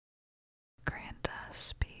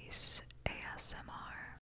Us Peace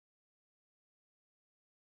ASMR.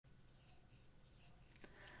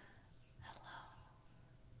 Hello,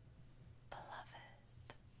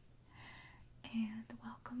 beloved, and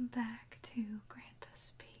welcome back to Grant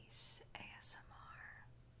Us Peace ASMR.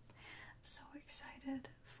 I'm so excited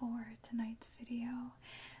for tonight's video.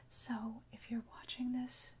 So if you're watching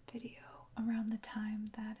this video around the time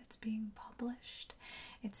that it's being published,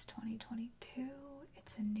 it's 2022,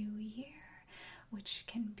 it's a new year, which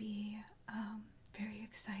can be very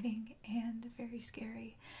exciting and very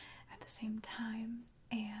scary at the same time.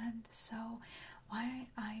 And so why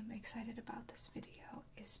I'm excited about this video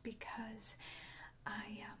is because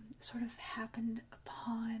I sort of happened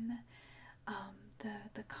upon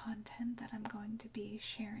the content that I'm going to be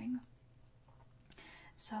sharing.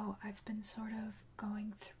 So I've been sort of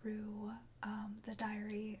going through the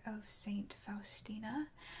diary of Saint Faustina,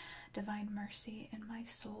 Divine Mercy in My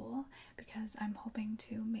Soul, because I'm hoping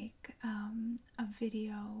to make a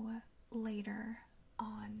video later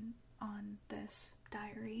on this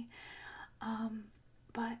diary.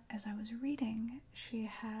 But as I was reading, she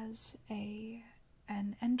has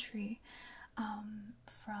an entry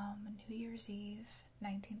from New Year's Eve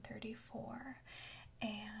 1934,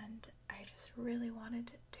 and I just really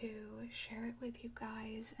wanted to share it with you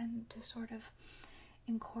guys and to sort of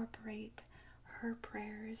incorporate her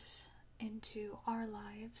prayers into our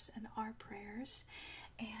lives and our prayers,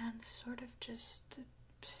 and sort of just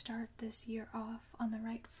start this year off on the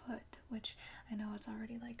right foot, which I know it's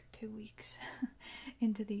already like 2 weeks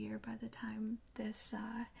into the year by the time this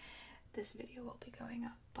video will be going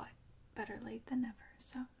up, but better late than never.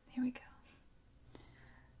 So here we go.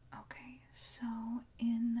 Okay, so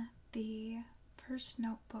in the first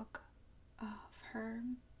notebook of her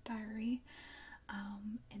diary,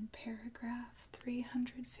 in paragraph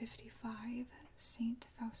 355, Saint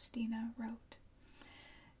Faustina wrote,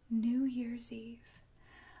 "New Year's Eve,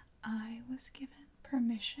 I was given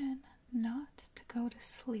permission not to go to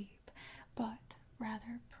sleep, but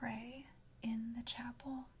rather pray in the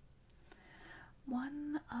chapel.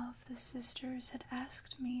 One of the sisters had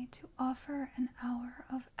asked me to offer an hour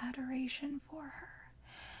of adoration for her.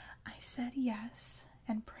 I said yes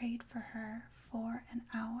and prayed for her for an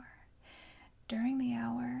hour. During the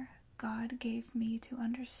hour, God gave me to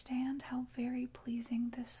understand how very pleasing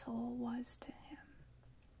this soul was to Him.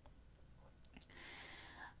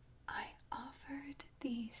 I offered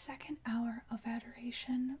the second hour of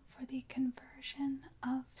adoration for the conversion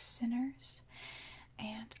of sinners,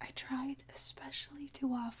 and I tried especially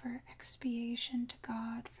to offer expiation to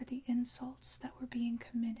God for the insults that were being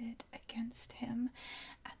committed against Him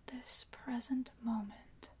at this present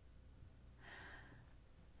moment.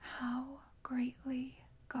 How greatly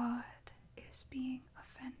God is being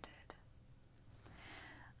offended.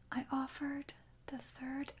 I offered the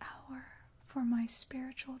third hour for my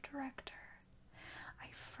spiritual director.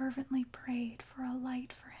 I fervently prayed for a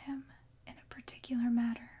light for him in a particular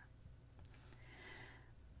matter.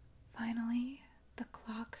 Finally, the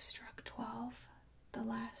clock struck 12, the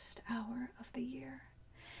last hour of the year.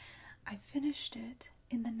 I finished it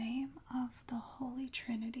in the name of the Holy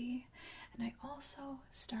Trinity, and I also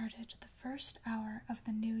started the first hour of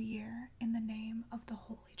the new year in the name of the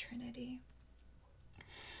Holy Trinity.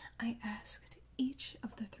 I asked each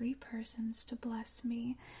of the 3 persons to bless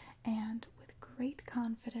me, and with great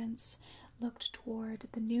confidence looked toward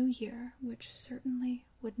the new year, which certainly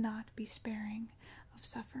would not be sparing of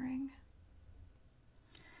suffering."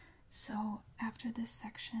 So after this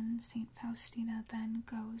section, Saint Faustina then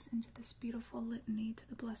goes into this beautiful litany to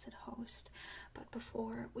the Blessed Host. But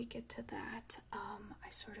before we get to that, I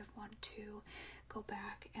sort of want to go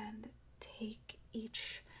back and take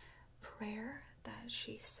each prayer that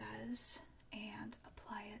she says and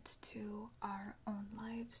apply it to our own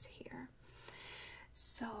lives here.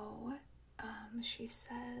 So she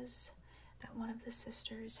says that one of the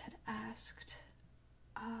sisters had asked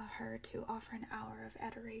her to offer an hour of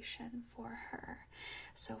adoration for her.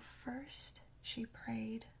 So first she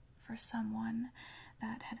prayed for someone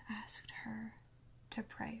that had asked her to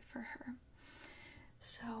pray for her.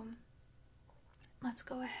 So let's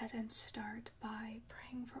go ahead and start by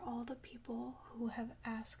praying for all the people who have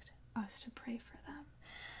asked us to pray for them.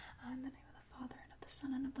 In the name of the Father, and of the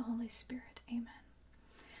Son, and of the Holy Spirit. Amen.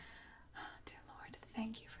 Dear Lord,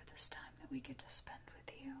 thank you for this time that we get to spend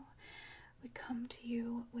with you. We come to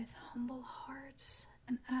you with humble hearts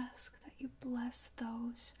and ask that you bless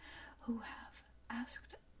those who have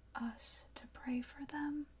asked us to pray for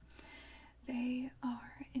them. They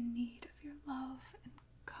are in need of your love and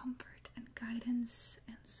comfort and guidance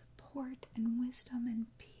and support and wisdom and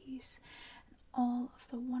peace and all of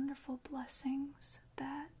the wonderful blessings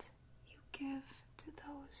that you give to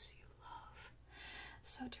those you love.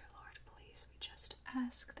 So, dear Lord, please, we just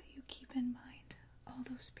ask that you keep in mind all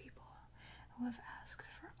those people who have asked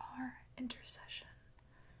for our intercession.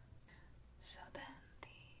 So then, the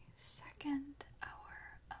second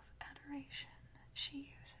hour of adoration she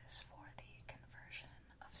uses for the conversion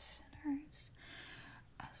of sinners,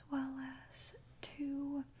 as well as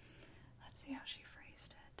to, let's see how she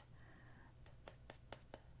phrased it,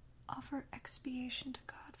 offer expiation to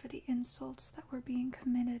God for the insults that were being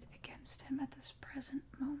committed against him at this present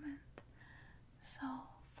moment. So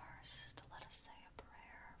first, let us say a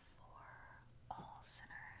prayer for all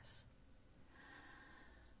sinners.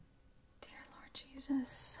 Dear Lord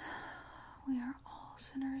Jesus, we are all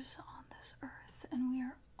sinners on this earth, and we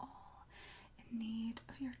are all in need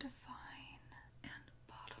of your divine and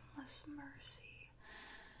bottomless mercy.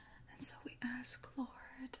 And so we ask,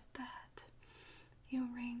 Lord, that you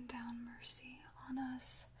rain down mercy on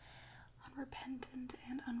us, on repentant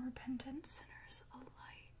and unrepentant sinners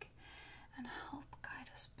alike, and help guide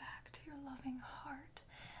us back to your loving heart,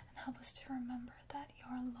 and help us to remember that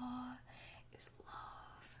your law is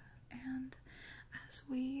love. And as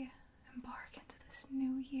we embark into this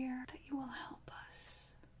new year, that you will help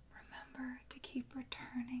us remember to keep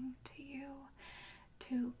returning to you,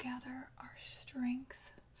 to gather our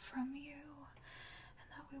strength from you, and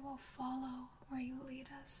that we will follow where you lead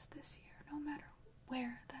us this year, no matter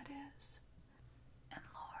where that is. And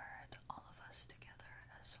Lord, all of us together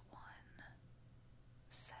as one,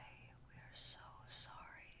 say we are so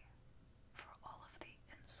sorry for all of the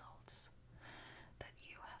insults that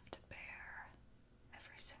you have to bear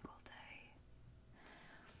every single day.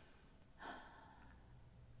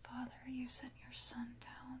 Father, you sent your Son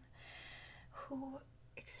down, who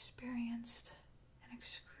experienced an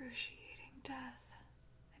excruciating death,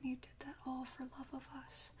 and you did that all for love of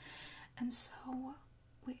us. And so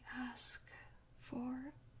we ask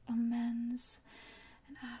for amends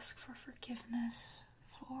and ask for forgiveness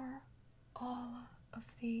for all of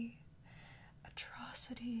the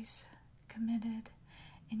atrocities committed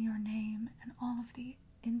in your name, and all of the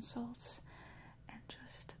insults and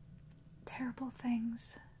just terrible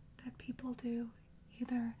things that people do,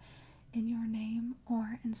 either in your name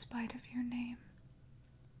or in spite of your name.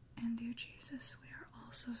 And dear Jesus, we are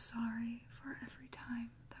also sorry for every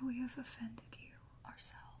time that we have offended you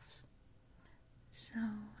ourselves. So,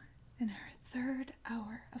 in her third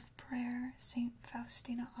hour of prayer, Saint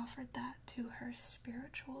Faustina offered that to her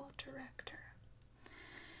spiritual director.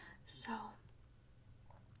 So,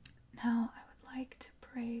 now I would like to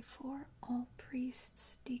pray for all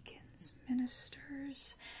priests, deacons,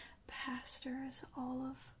 ministers, pastors, all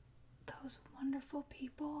of those wonderful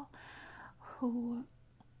people who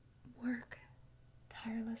work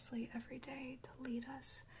tirelessly every day to lead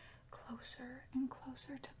us closer and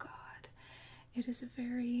closer to God. It is a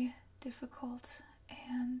very difficult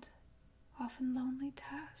and often lonely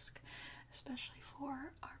task, especially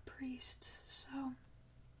for our priests. So,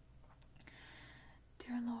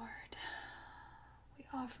 dear Lord, we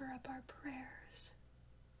offer up our prayers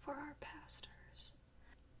for our pastors,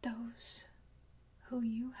 those who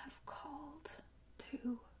you have called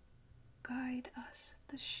to guide us,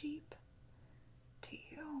 the sheep, to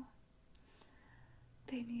you.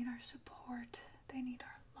 They need our support. They need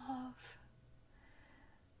our love.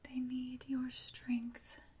 They need your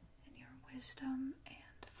strength and your wisdom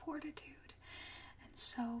and fortitude. And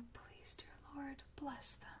so, please, dear Lord,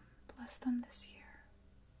 bless them. Bless them this year.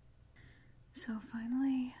 So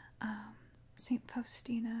finally, St.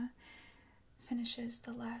 Faustina finishes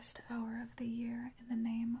the last hour of the year in the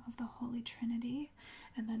name of the Holy Trinity,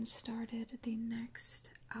 and then started the next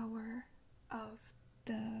hour of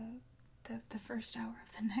the first hour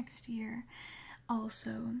of the next year,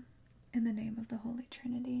 also in the name of the Holy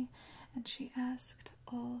Trinity. And she asked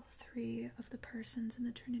all three of the persons in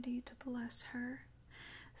the Trinity to bless her.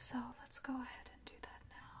 So let's go ahead and do that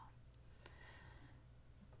now.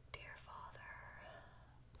 Dear Father,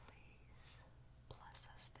 please bless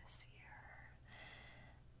us this year.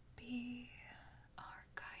 Be our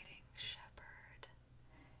guiding shepherd.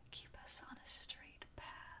 Keep us on a straight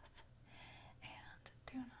path, and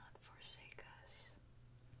do not forsake us.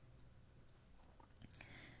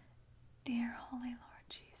 Dear Holy Lord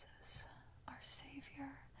Jesus, our Savior,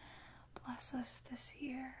 bless us this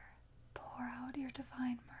year. Pour out your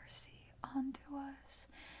divine mercy onto us.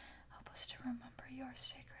 Help us to remember your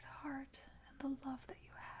Sacred Heart and the love that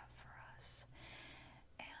you have for us.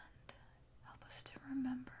 And help us to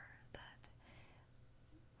remember that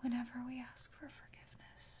whenever we ask for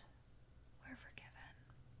forgiveness, we're forgiven.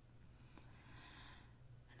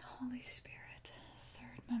 And Holy Spirit,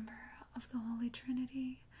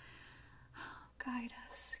 Trinity. Guide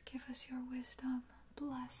us, give us your wisdom,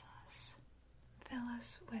 bless us, fill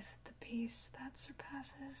us with the peace that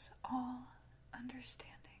surpasses all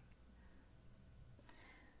understanding.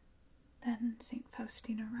 Then St.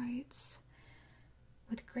 Faustina writes,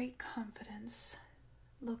 with great confidence,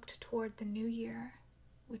 looked toward the new year,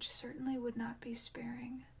 which certainly would not be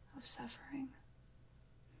sparing of suffering.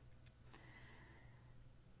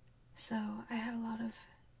 So I had a lot of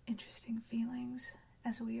interesting feelings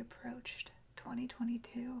as we approached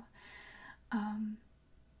 2022.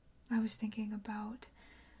 I was thinking about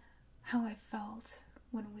how I felt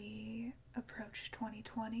when we approached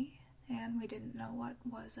 2020 and we didn't know what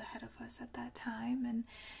was ahead of us at that time, and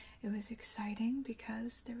it was exciting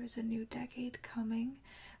because there was a new decade coming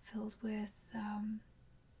filled with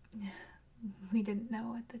we didn't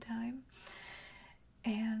know at the time.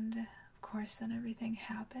 And of course then everything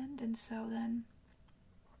happened, and so then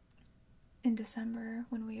in December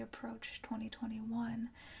when we approached 2021,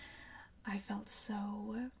 I felt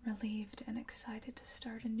so relieved and excited to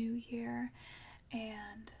start a new year.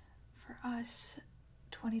 And for us,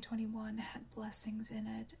 2021 had blessings in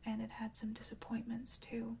it, and it had some disappointments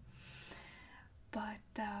too.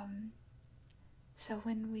 But so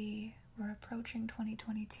when we were approaching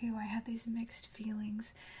 2022, I had these mixed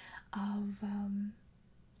feelings of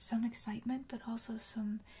some excitement, but also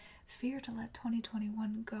some fear to let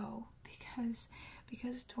 2021 go, because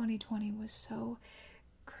 2020 was so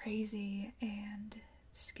crazy and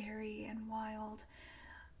scary and wild,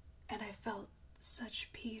 and I felt such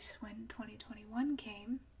peace when 2021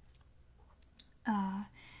 came,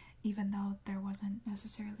 even though there wasn't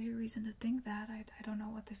necessarily a reason to think that. I don't know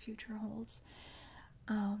what the future holds,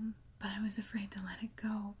 but I was afraid to let it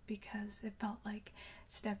go because it felt like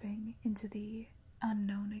stepping into the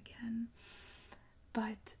unknown again.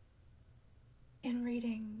 But in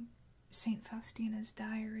reading St. Faustina's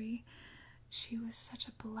diary, she was such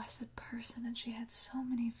a blessed person, and she had so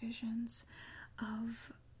many visions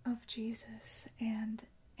of Jesus and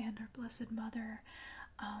her Blessed Mother,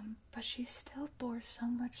 but she still bore so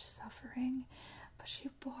much suffering, but she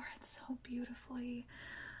bore it so beautifully.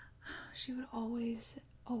 She would always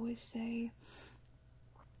say,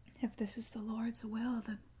 if this is the Lord's will,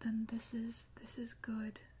 then this is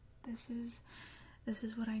good. This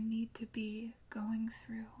is what I need to be going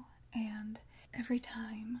through. And every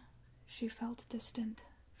time she felt distant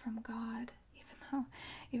from God,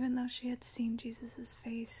 even though she had seen Jesus'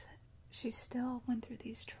 face, she still went through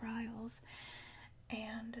these trials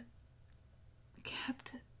and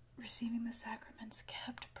kept receiving the sacraments,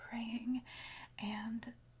 kept praying,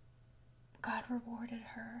 and God rewarded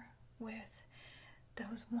her with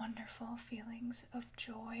those wonderful feelings of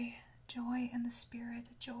joy in the Spirit,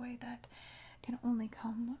 joy that can only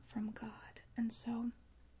come from God. And so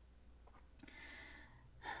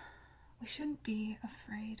we shouldn't be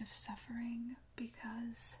afraid of suffering,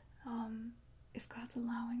 because if God's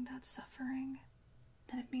allowing that suffering,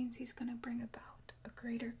 then it means He's going to bring about a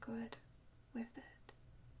greater good with it.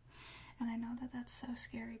 And I know that that's so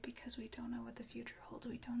scary because we don't know what the future holds.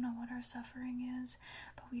 We don't know what our suffering is,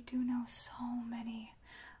 but we do know so many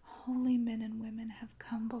holy men and women have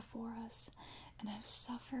come before us and have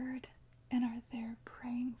suffered and are there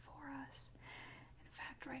praying for us. In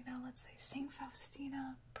fact, right now, let's say, Saint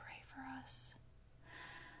Faustina, pray for us.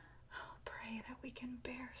 Oh, pray that we can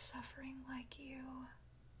bear suffering like you,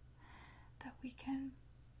 that we can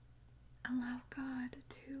allow God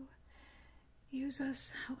to use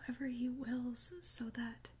us however He wills, so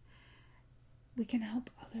that we can help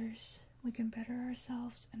others, we can better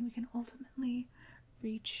ourselves, and we can ultimately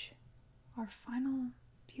reach our final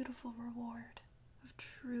beautiful reward of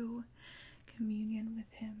true communion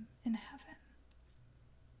with Him in heaven.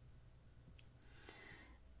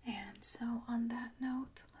 And so on that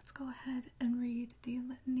note, let's go ahead and read the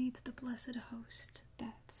Litany to the Blessed Host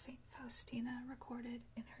that St. Faustina recorded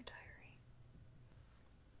in her diary.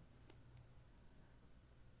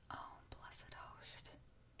 O blessed host,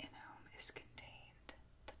 in whom is contained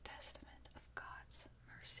the testament of God's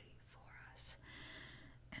mercy for us,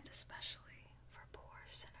 and especially for poor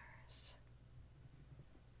sinners.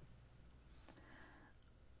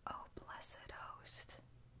 O blessed host,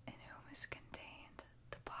 in whom is contained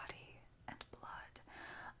the body and blood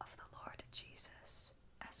of the Lord Jesus,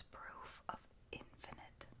 as proof of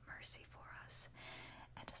infinite mercy for us,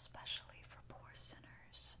 and especially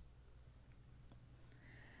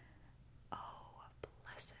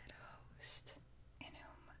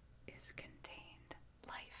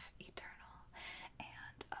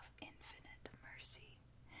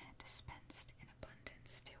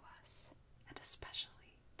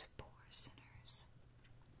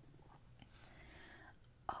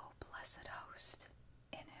Host,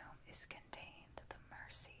 in whom is contained the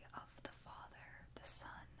mercy of the Father, the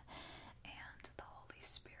Son, and the Holy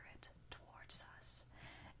Spirit towards us,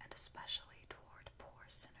 and especially toward poor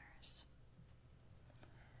sinners.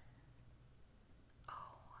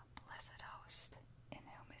 O blessed Host, in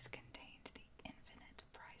whom is contained the infinite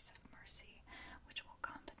price of mercy, which will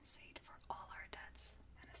compensate for all our debts,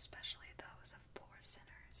 and especially those of poor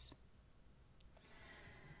sinners.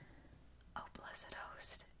 O blessed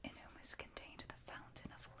Host, in whom is contained the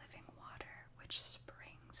fountain of living water, which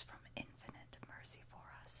springs from infinite mercy for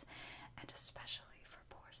us, and especially for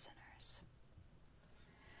poor sinners.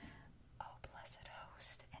 O blessed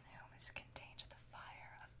Host, in whom is contained the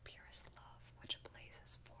fire of purest love, which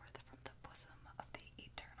blazes forth from the bosom of the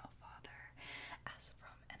eternal Father, as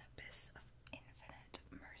from an abyss of infinite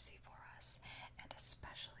mercy for us, and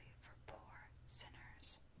especially for poor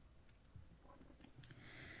sinners.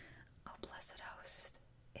 O blessed Host,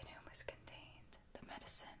 in whom is contained the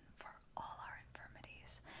medicine for all our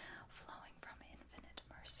infirmities, flowing from infinite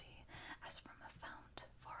mercy, as from a fount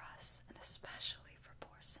for us, and especially for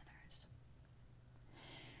poor sinners.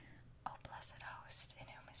 O blessed Host, in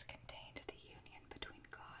whom is contained the union between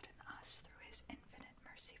God and us through his infinite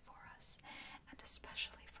mercy for us, and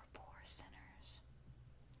especially for poor sinners.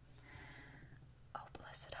 O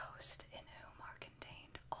blessed Host, in whom are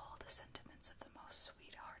contained all the sentiments of the most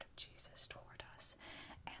sweet heart of Jesus toward us,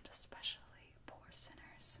 and especially poor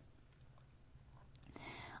sinners.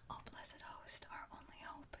 O blessed Host, our only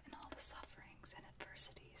hope in all the sufferings and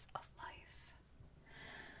adversities of life.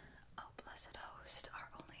 O blessed Host, our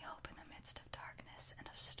only hope in the midst of darkness and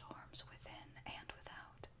of storms within and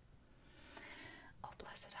without. O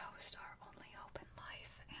blessed Host, our only hope in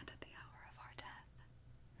life and at the hour of our death.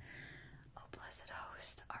 O blessed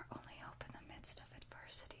Host, our only hope in the midst of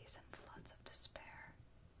adversities and floods of despair.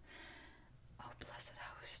 O blessed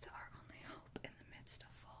Host, our only hope in the midst of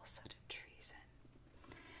falsehood and treason.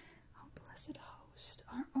 O blessed Host,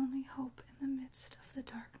 our only hope in the midst of the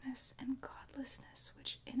darkness and godlessness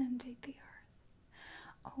which inundate the earth.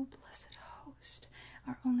 O blessed Host,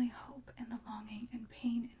 our only hope in the longing and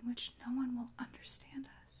pain in which no one will understand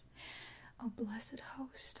us. O blessed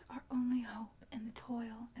Host, our only hope in the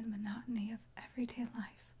toil and monotony of everyday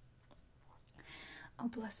life. O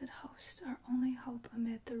blessed Host, our only hope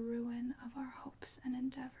amid the ruin of our hopes and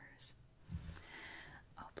endeavors.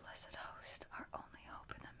 O blessed Host, our only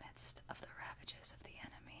hope in the midst of the ravages of the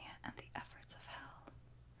enemy and the efforts of hell.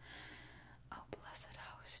 O blessed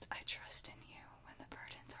Host, I trust in you when the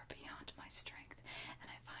burdens are beyond my strength and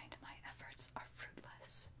I find my efforts are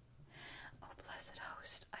fruitless. O blessed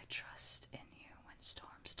Host, I trust in you when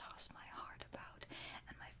storms toss my heart about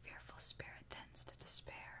and my fearful spirit tends to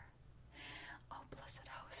despair. O blessed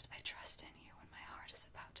Host, I trust in you when my heart is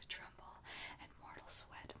about to tremble and mortal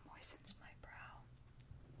sweat moistens my brow.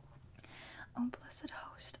 O blessed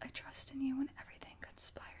Host, I trust in you when everything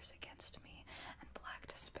conspires against me and black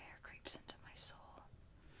despair creeps into my soul.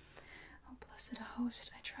 O blessed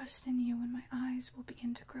Host, I trust in you when my eyes will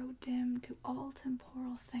begin to grow dim to all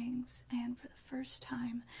temporal things, and for the first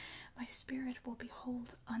time my spirit will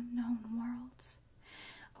behold unknown worlds.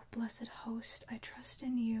 O blessed Host, I trust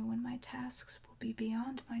in you when my tasks will be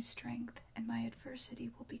beyond my strength and my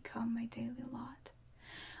adversity will become my daily lot.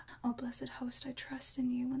 O blessed Host, I trust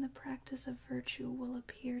in you when the practice of virtue will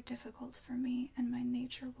appear difficult for me and my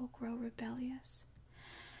nature will grow rebellious.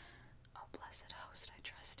 O blessed Host, I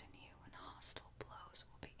trust in you when hostile blows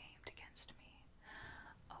will be aimed against me.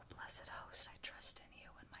 O blessed Host, I trust in you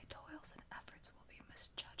when my toils and efforts will be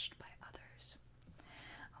misjudged by others.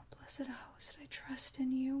 O blessed Host, I trust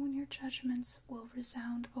in you when your judgments will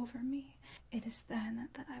resound over me. It is then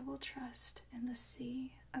that I will trust in the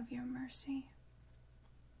sea of your mercy.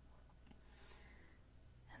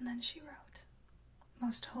 And then she wrote,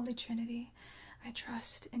 Most Holy Trinity, I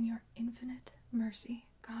trust in your infinite mercy.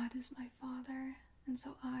 God is my Father, and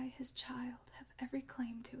so I, his child, have every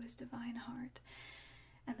claim to his divine heart.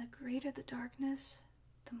 And the greater the darkness,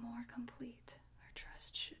 the more complete our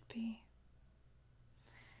trust should be.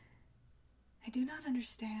 I do not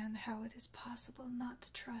understand how it is possible not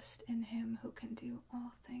to trust in him who can do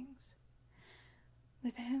all things.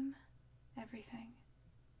 With him, everything.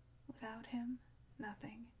 Without him,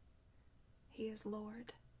 nothing. He is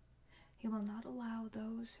Lord. He will not allow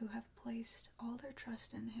those who have placed all their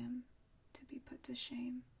trust in him to be put to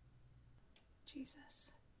shame.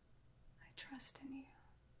 Jesus, I trust in you.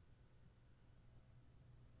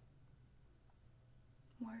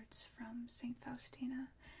 Words from Saint Faustina,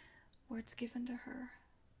 words given to her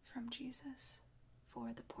from Jesus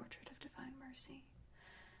for the Portrait of Divine Mercy.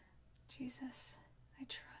 Jesus, I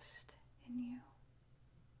trust in you.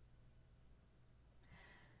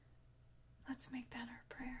 let's make that our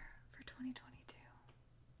prayer for 2022.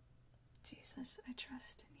 Jesus, I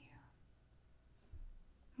trust in you.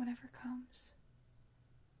 Whatever comes,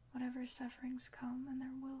 whatever sufferings come, and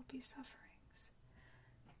there will be sufferings,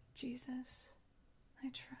 Jesus, I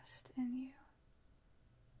trust in you.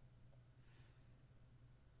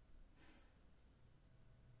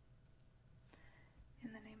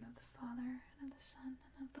 In the name of the Father, and of the Son,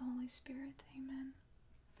 and of the Holy Spirit, amen.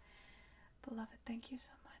 Beloved, thank you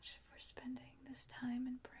so much for spending this time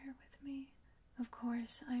in prayer with me. Of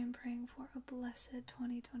course, I am praying for a blessed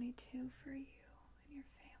 2022 for you and your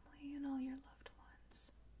family and all your loved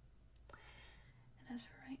ones. And as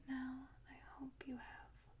for right now, I hope you have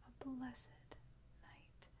a blessed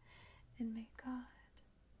night. And may God,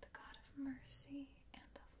 the God of mercy,